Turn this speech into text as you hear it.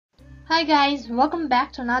Hi guys, welcome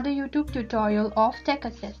back to another YouTube tutorial of Tech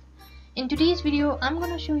Assist. In today's video, I'm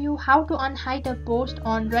going to show you how to unhide a post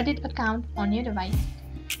on Reddit account on your device.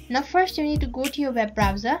 Now first you need to go to your web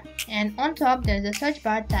browser and on top there's a search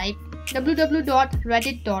bar, type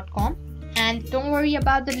www.reddit.com and don't worry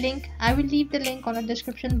about the link, I will leave the link on the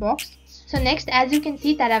description box. So next, as you can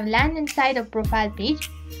see that I've landed inside a profile page,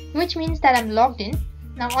 which means that I'm logged in.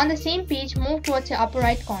 Now on the same page, move towards the upper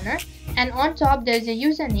right corner and on top there's a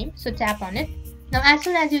username, so tap on it. Now as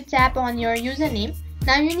soon as you tap on your username,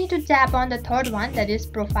 now you need to tap on the third one, that is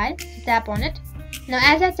profile, so tap on it. Now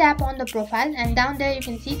as I tap on the profile, and down there you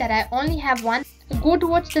can see that I only have one. Go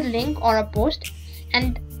towards the link or a post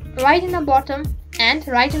and right in the bottom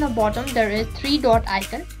there is three dot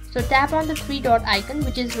icon, so tap on the three dot icon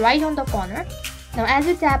which is right on the corner. Now as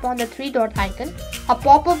you tap on the three dot icon, a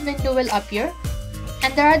pop-up window will appear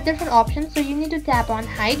and there are different options, so you need to tap on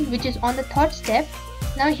hide, which is on the third step.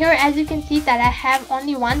 Now here as you can see that I have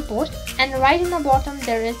only one post and right in the bottom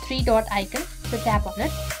there is three dot icon, so tap on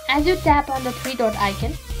it. As you tap on the three dot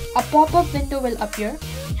icon, a pop-up window will appear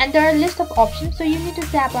and there are a list of options, so you need to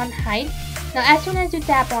tap on hide. Now as soon as you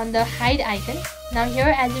tap on the hide icon, now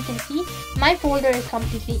here as you can see my folder is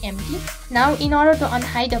completely empty. Now in order to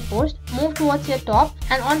unhide a post, move towards your top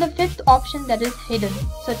and on the fifth option, that is hidden,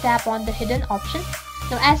 so tap on the hidden option.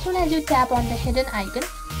 Now as soon as you tap on the hidden icon,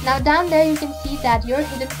 now down there you can see that your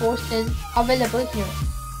hidden post is available here.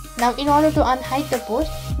 Now in order to unhide the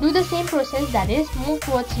post, do the same process, that is move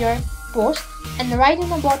towards your post and right in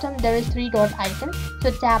the bottom there is three dot icon,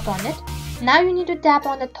 so tap on it. Now you need to tap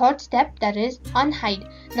on the third step, that is unhide.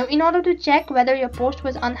 Now in order to check whether your post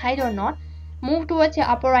was unhide or not, move towards your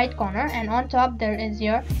upper right corner and on top there is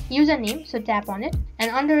your username, so tap on it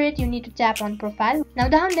and under it you need to tap on profile. Now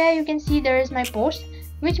down there you can see there is my post,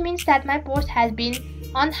 which means that my post has been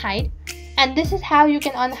unhide, and this is how you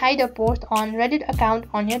can unhide a post on Reddit account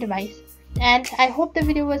on your device. And I hope the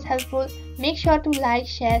video was helpful. Make sure to like,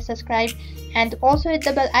 share, subscribe and also hit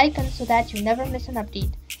the bell icon so that you never miss an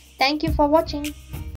update. Thank you for watching.